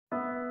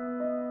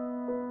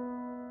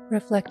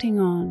reflecting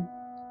on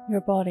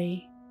your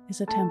body is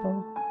a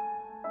temple.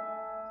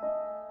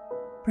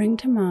 Bring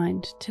to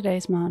mind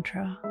today's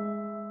mantra.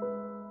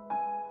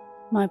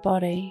 My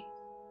body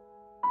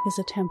is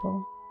a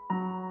temple.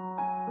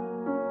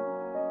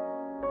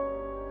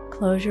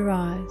 Close your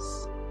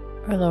eyes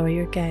or lower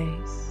your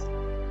gaze.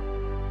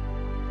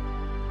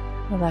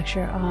 Relax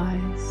your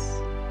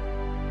eyes,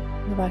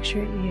 relax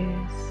your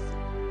ears,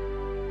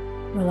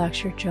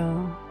 relax your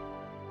jaw.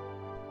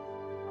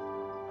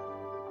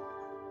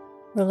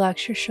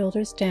 Relax your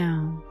shoulders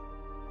down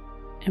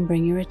and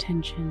bring your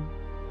attention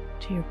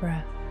to your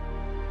breath.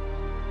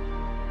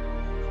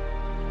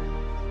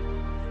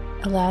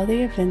 Allow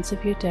the events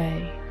of your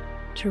day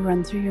to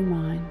run through your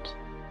mind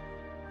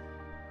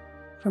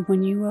from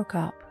when you woke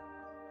up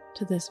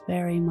to this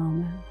very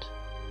moment.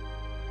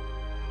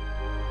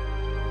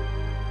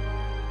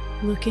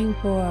 Looking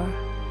for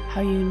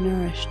how you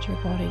nourished your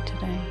body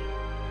today.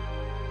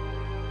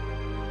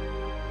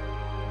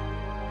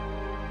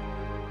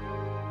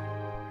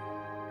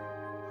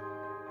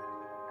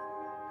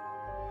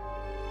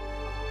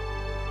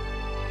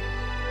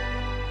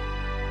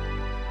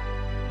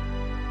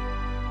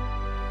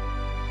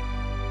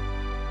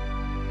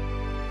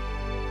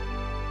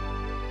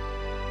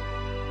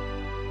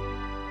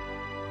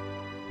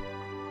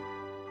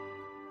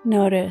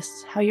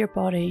 Notice how your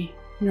body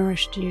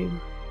nourished you.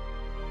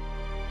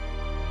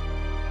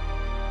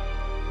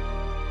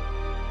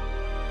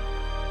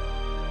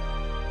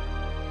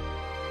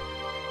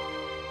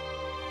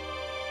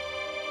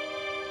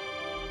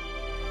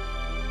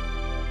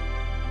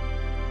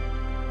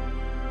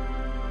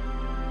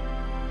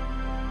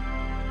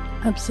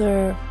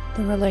 Observe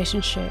the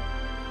relationship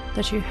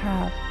that you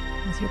have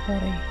with your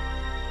body.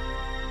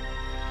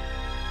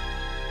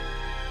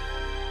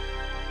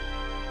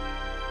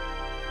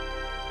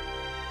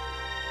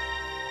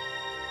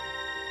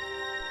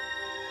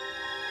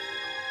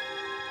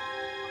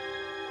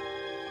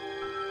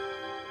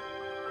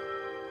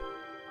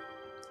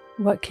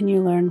 What can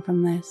you learn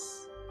from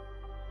this?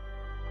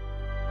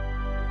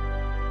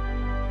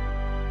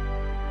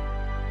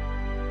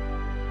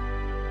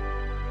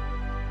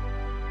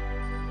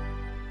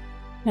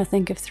 Now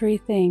think of 3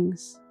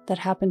 things that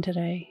happened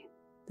today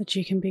that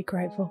you can be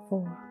grateful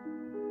for.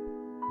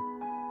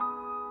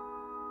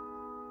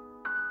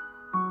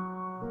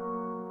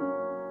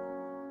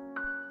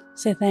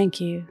 Say thank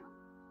you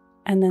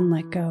and then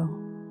let go.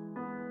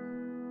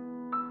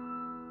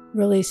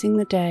 Releasing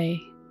the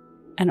day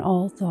and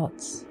all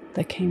thoughts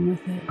that came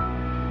with it.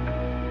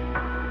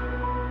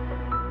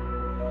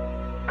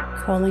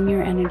 Calling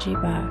your energy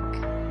back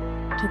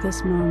to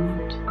this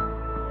moment.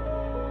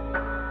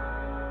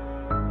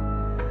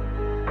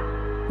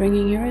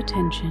 Bringing your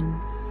attention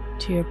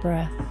to your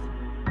breath.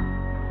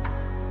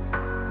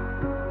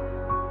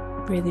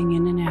 Breathing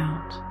in and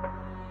out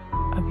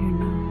of your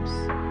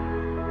nose.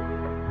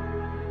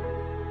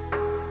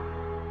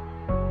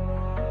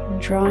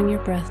 And drawing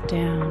your breath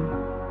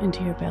down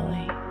into your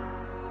belly,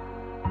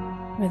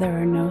 where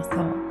there are no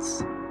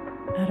thoughts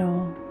at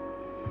all.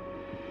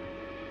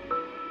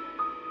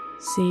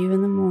 See you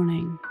in the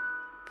morning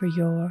for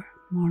your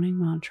morning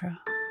mantra.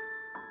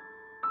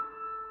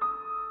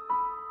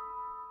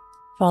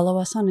 Follow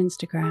us on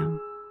Instagram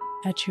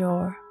at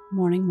Your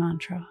Morning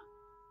Mantra.